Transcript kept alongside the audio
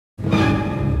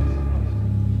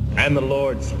And the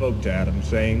Lord spoke to Adam,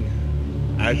 saying,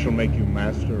 I shall make you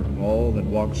master of all that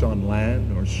walks on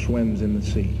land or swims in the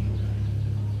sea.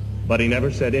 But he never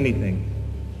said anything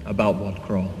about what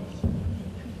crawls.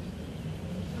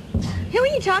 Who are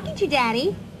you talking to,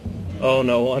 Daddy? Oh,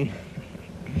 no one.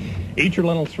 Eat your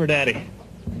lentils for Daddy.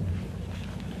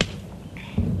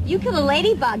 You killed a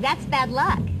ladybug. That's bad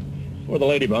luck. For the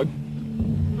ladybug.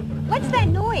 What's that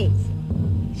noise?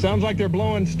 Sounds like they're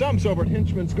blowing stumps over at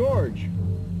Hinchman's Gorge.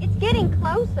 It's getting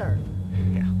closer.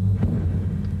 Yeah.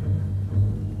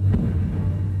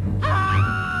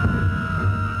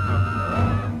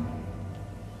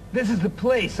 This is the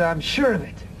place, I'm sure of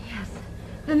it. Yes.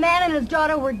 The man and his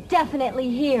daughter were definitely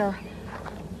here.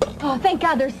 Oh, thank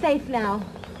God they're safe now.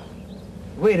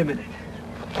 Wait a minute.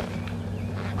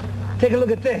 Take a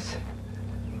look at this.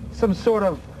 Some sort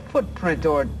of footprint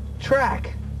or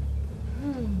track.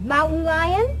 Mountain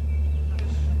lion?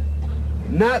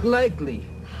 Not likely.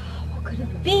 What could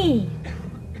it be?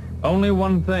 Only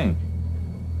one thing.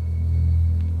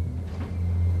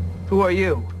 Who are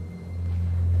you?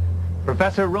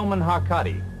 Professor Roman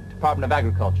Harkady, Department of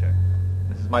Agriculture.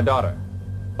 This is my daughter,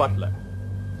 Butler.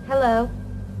 Hello.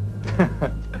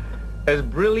 As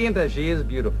brilliant as she is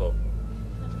beautiful.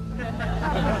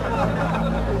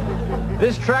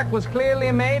 This track was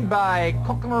clearly made by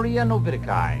Cocknaria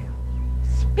novidicae.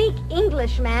 Speak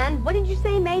English, man. What did you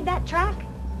say made that track?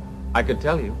 I could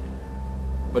tell you,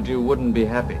 but you wouldn't be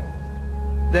happy.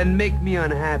 Then make me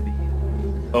unhappy.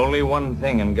 Only one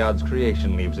thing in God's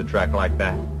creation leaves a track like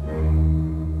that.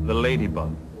 The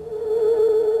ladybug.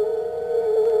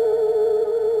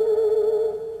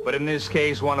 But in this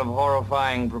case, one of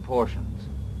horrifying proportions.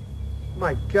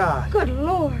 My God. Good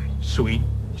Lord. Sweet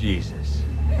Jesus.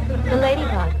 The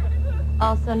ladybug,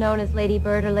 also known as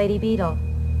ladybird or lady beetle.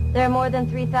 There are more than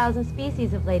 3,000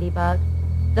 species of ladybug,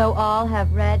 though all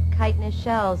have red chitinous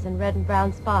shells and red and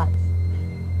brown spots.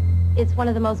 It's one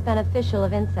of the most beneficial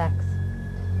of insects.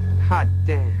 Hot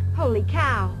damn. Holy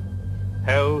cow.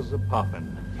 Hell's a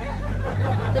puffin'.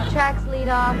 The tracks lead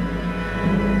off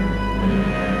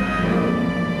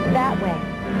that way.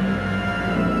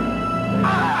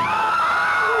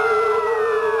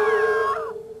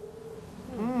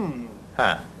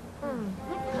 Huh.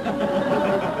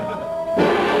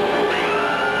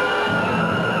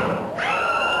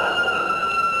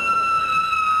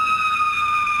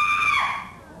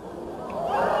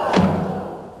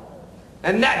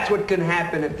 And that's what can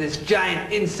happen if this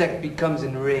giant insect becomes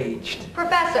enraged.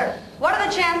 Professor, what are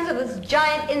the chances of this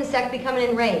giant insect becoming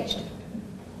enraged?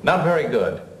 Not very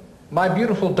good. My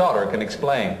beautiful daughter can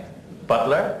explain.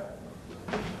 Butler?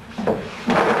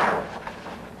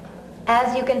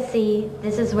 As you can see,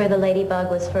 this is where the ladybug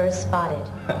was first spotted.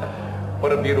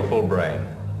 What a beautiful brain.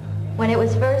 When it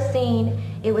was first seen,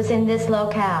 it was in this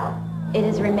locale. It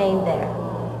has remained there.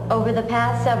 Over the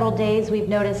past several days, we've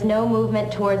noticed no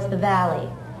movement towards the valley.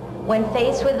 When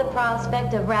faced with the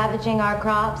prospect of ravaging our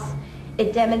crops,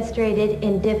 it demonstrated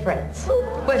indifference.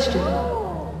 Question.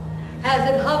 Has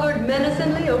it hovered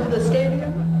menacingly over the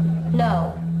stadium?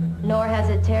 No, nor has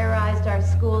it terrorized our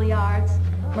schoolyards,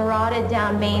 marauded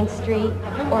down Main Street,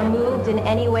 or moved in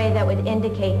any way that would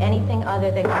indicate anything other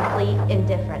than complete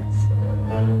indifference.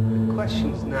 The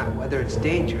question's not whether it's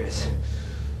dangerous,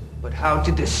 but how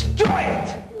to destroy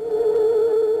it!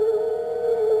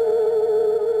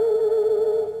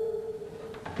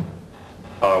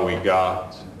 Are we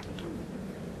gods?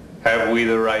 Have we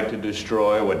the right to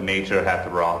destroy what nature hath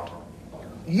wrought?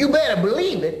 You better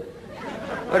believe it.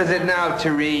 What is it now,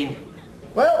 Terene?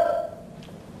 Well,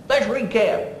 let's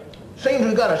recap. Seems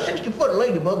we've got a 60-foot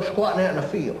ladybug squatting out in the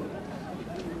field.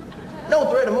 No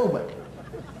threat of movement.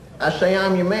 I say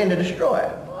I'm your man to destroy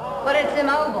it. But it's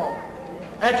immobile.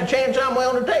 That's a chance I'm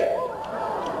willing to take.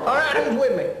 All right, who's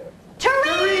with me?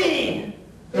 Terene!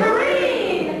 Terene!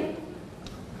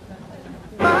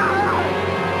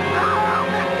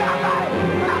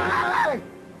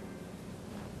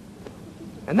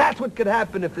 And that's what could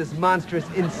happen if this monstrous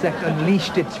insect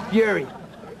unleashed its fury.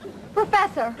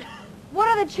 Professor, what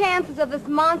are the chances of this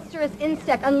monstrous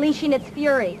insect unleashing its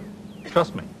fury?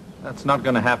 Trust me, that's not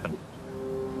going to happen.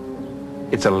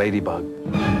 It's a ladybug.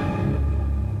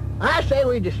 I say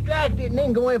we distract it and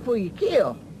then go in for your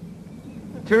kill.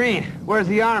 Terene, where's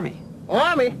the army?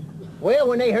 Army? Well,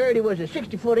 when they heard it was a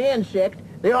 60-foot insect,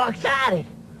 they all excited.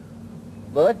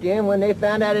 But then when they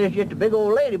found out it was just a big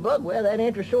old ladybug, well, that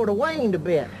interest sort of waned a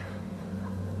bit.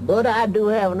 But I do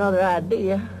have another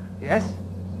idea. Yes?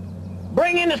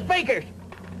 Bring in the speakers.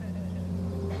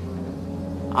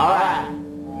 All right.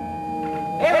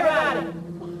 Everybody.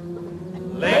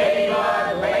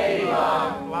 Ladybug,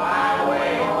 ladybug, fly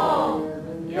away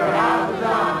home. Your house is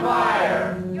on fire.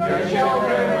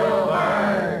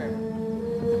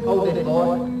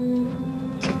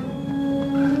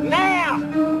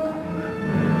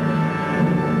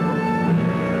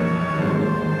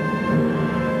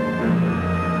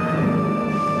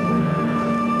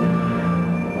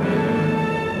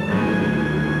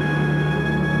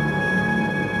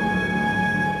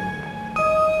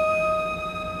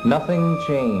 Nothing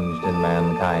changed in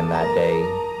mankind that day.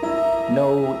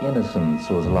 No innocence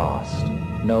was lost.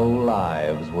 No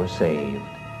lives were saved.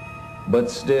 But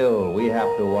still, we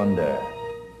have to wonder,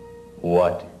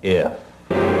 what if?